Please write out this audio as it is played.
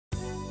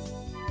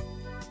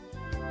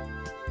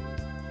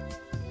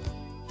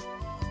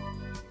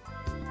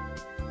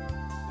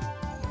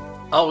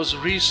I was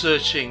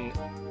researching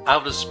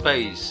outer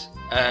space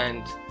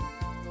and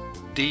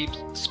deep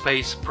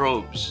space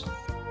probes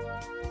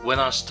when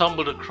I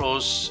stumbled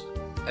across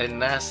a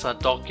NASA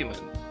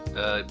document,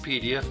 a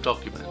PDF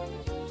document,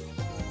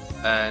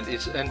 and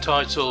it's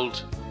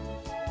entitled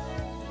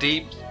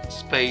Deep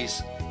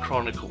Space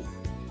Chronicle.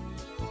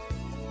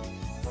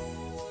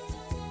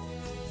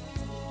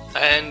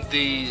 And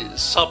the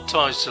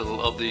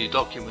subtitle of the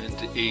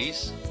document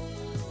is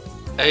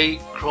A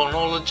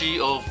Chronology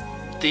of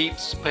Deep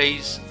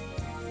Space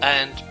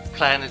and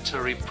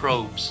Planetary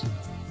Probes,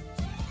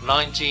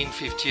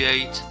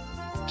 1958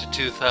 to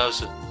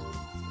 2000.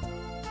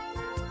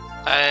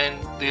 And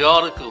the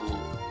article,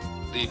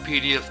 the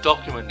PDF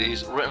document,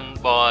 is written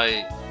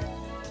by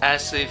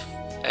Asif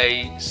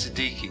A.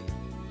 Siddiqui.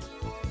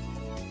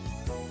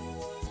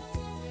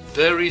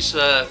 There is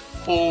a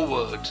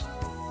foreword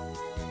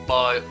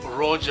by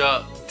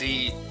Roger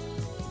D.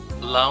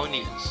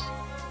 Launius,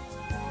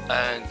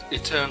 and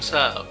it turns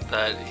out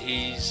that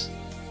he's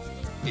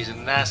a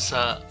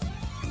NASA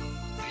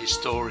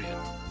historian.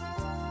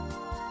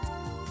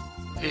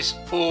 His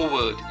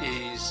foreword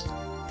is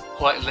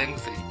quite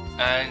lengthy,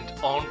 and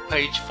on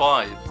page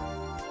 5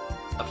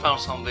 I found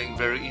something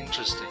very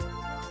interesting,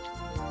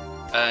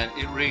 and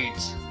it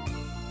reads: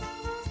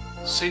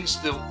 since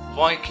the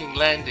Viking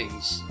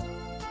landings,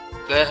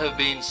 there have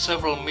been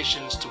several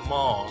missions to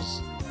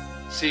Mars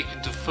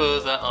seeking to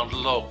further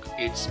unlock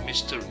its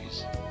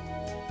mysteries.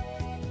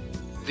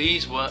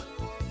 These were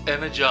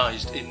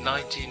energized in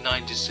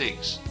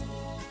 1996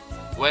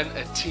 when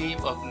a team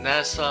of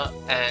NASA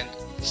and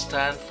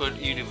Stanford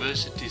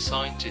University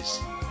scientists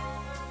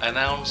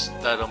announced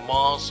that a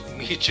Mars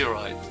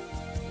meteorite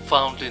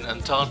found in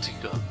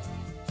Antarctica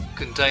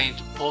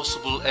contained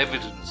possible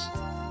evidence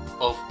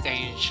of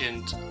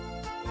ancient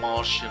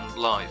Martian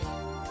life.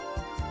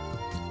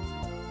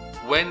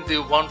 When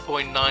the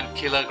 1.9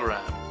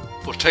 kilogram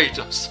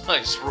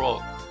potato-sized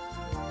rock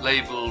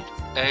labeled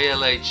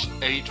ALH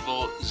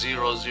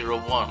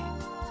 84001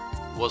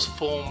 was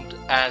formed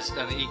as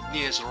an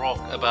igneous rock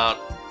about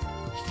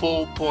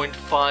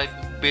 4.5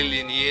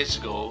 billion years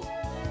ago,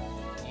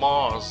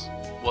 Mars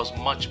was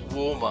much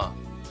warmer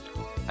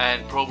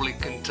and probably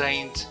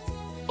contained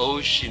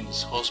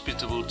oceans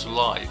hospitable to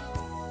life.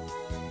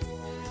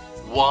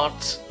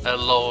 What a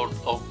load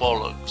of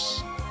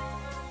bollocks.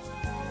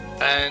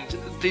 And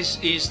this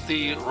is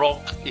the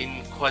rock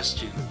in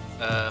question.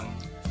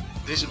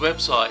 This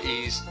website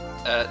is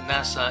a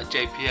NASA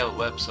JPL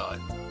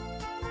website.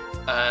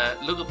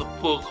 Look at the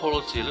poor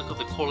quality. Look at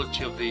the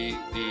quality of the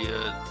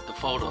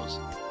photos.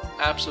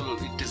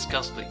 Absolutely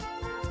disgusting.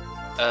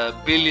 A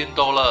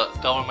billion-dollar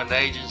government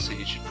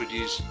agency should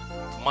produce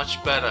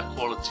much better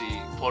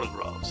quality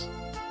photographs.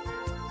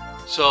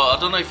 So I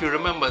don't know if you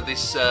remember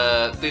this.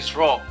 This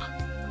rock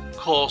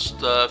caused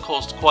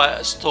quite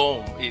a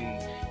storm in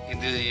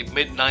the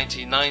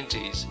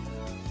mid-1990s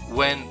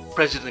when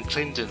President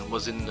Clinton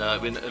was in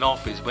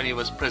office, when he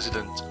was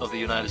President of the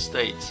United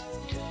States.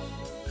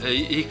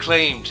 He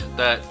claimed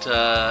that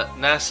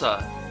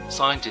NASA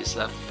scientists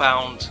have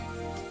found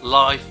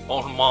life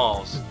on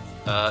Mars.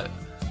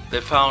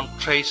 They found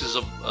traces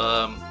of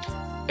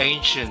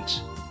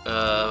ancient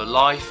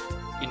life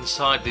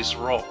inside this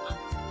rock.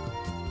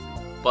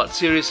 But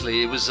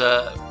seriously, it was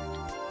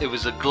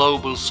a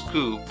global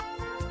scoop.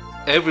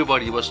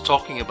 Everybody was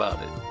talking about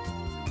it.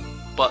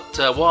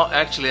 But what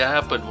actually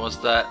happened was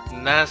that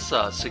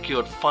NASA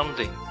secured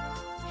funding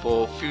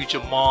for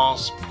future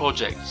Mars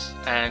projects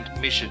and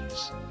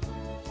missions.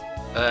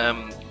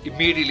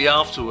 Immediately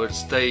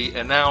afterwards, they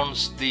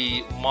announced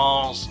the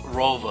Mars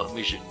rover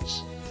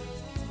missions.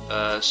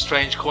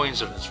 Strange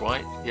coincidence,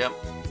 right? Yep.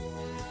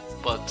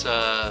 But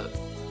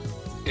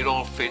it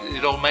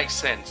all makes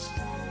sense.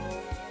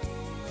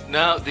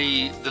 Now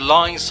the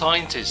lying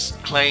scientists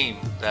claim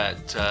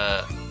that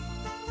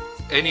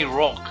any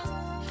rock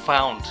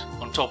found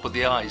on top of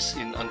the ice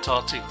in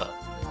Antarctica,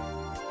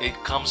 it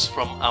comes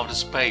from outer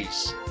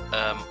space,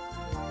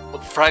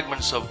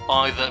 fragments of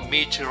either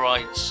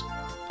meteorites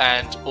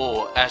and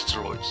or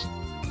asteroids,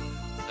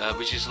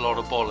 which is a lot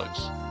of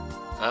bollocks.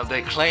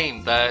 They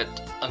claim that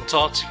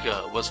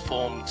Antarctica was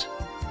formed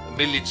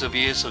millions of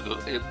years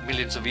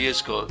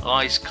ago.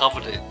 Ice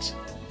covered it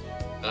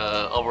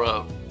over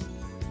a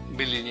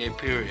million-year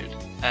period,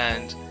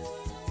 and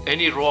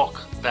any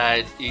rock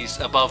that is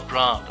above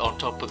ground on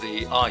top of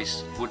the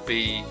ice would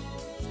be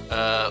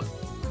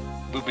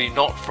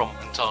not from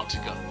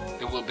Antarctica.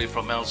 It will be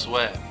from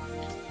elsewhere.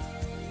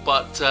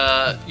 But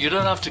you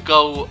don't have to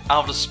go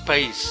outer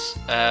space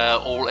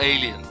or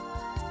alien.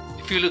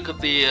 If you look at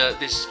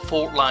this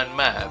fault line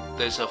map,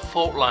 there's a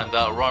fault line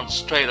that runs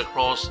straight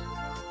across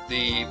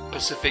the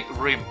Pacific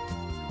Rim,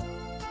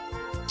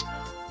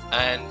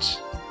 and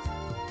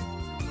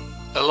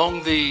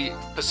along the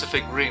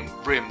Pacific Rim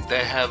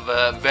they have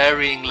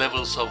varying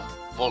levels of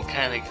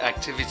volcanic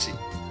activity.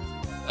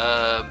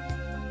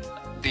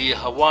 The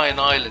Hawaiian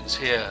Islands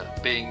here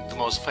being the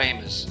most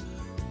famous.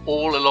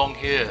 All along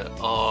here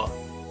are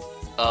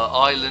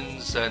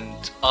islands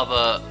and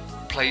other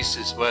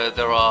places where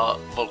there are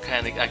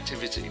volcanic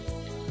activity.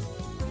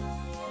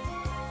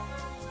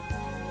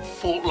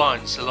 fault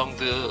lines along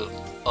the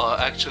Earth are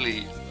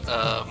actually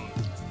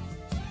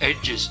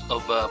edges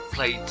of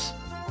plate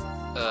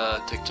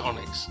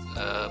tectonics.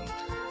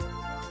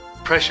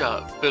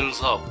 Pressure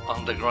builds up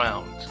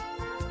underground,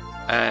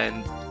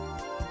 and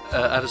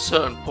at a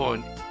certain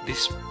point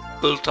this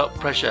built up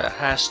pressure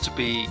has to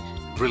be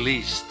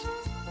released.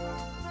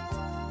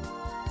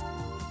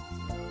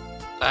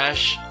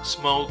 Ash,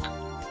 smoke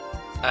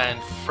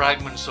and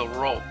fragments of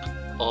rock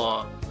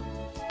are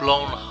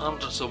blown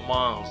hundreds of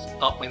miles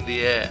up in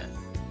the air,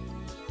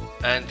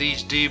 and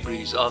these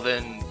debris are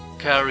then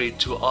carried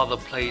to other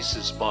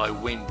places by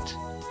wind.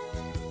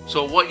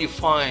 So what you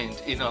find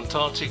in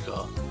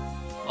Antarctica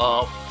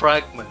are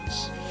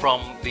fragments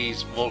from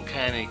these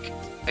volcanic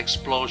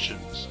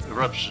explosions,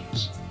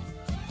 eruptions,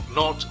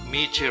 not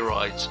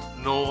meteorites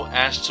nor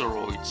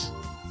asteroids,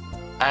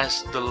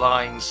 as the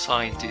lying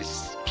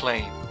scientists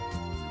claim.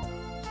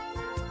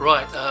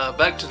 Right,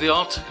 back to the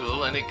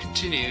article, and it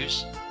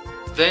continues.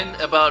 Then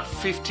about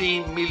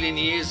 15 million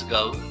years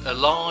ago, a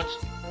large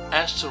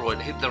asteroid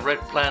hit the red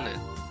planet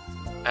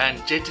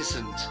and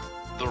jettisoned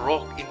the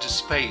rock into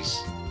space,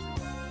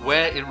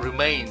 where it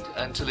remained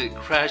until it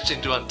crashed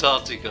into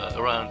Antarctica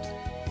around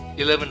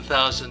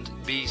 11,000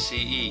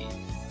 BCE.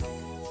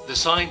 The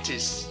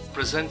scientists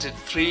presented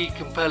three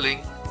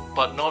compelling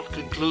but not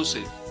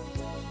conclusive.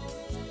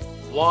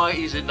 Why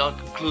is it not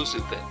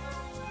conclusive then?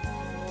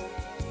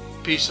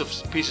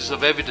 Pieces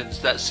of evidence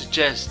that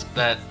suggest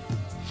that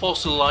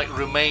fossil-like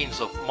remains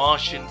of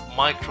Martian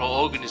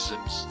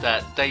microorganisms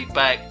that date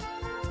back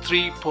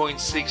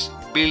 3.6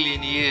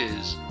 billion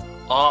years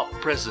are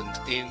present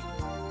in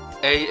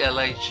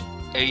ALH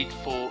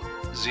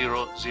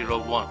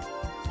 84001.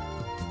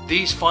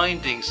 These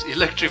findings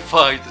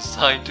electrify the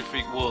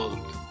scientific world.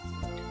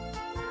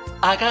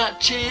 I got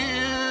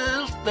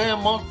chills, they're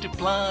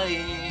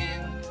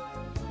multiplying,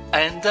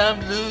 and I'm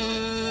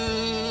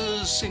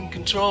losing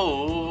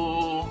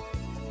control,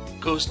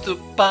 'cause the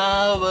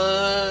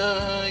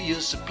power you're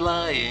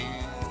supplying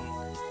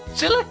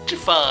is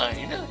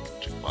electrifying.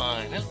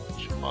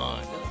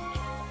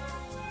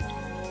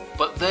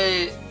 But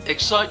they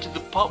excited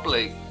the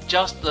public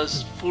just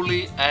as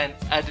fully and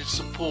added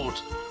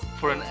support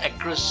for an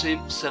aggressive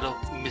set of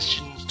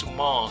missions to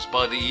Mars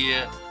by the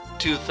year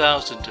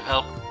 2000 to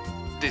help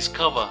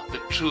discover the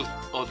truth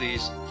of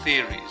these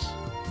theories.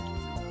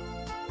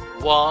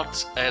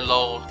 What a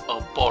load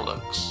of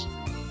bollocks.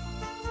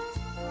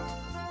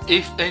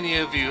 If any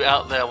of you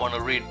out there want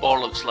to read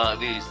bollocks like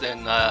these,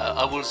 then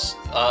I will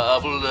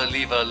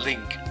leave a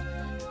link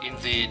in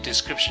the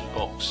description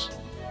box.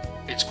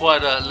 It's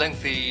quite a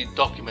lengthy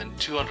document,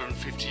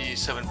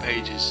 257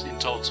 pages in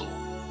total.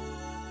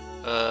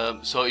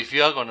 So if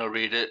you are going to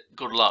read it,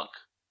 good luck.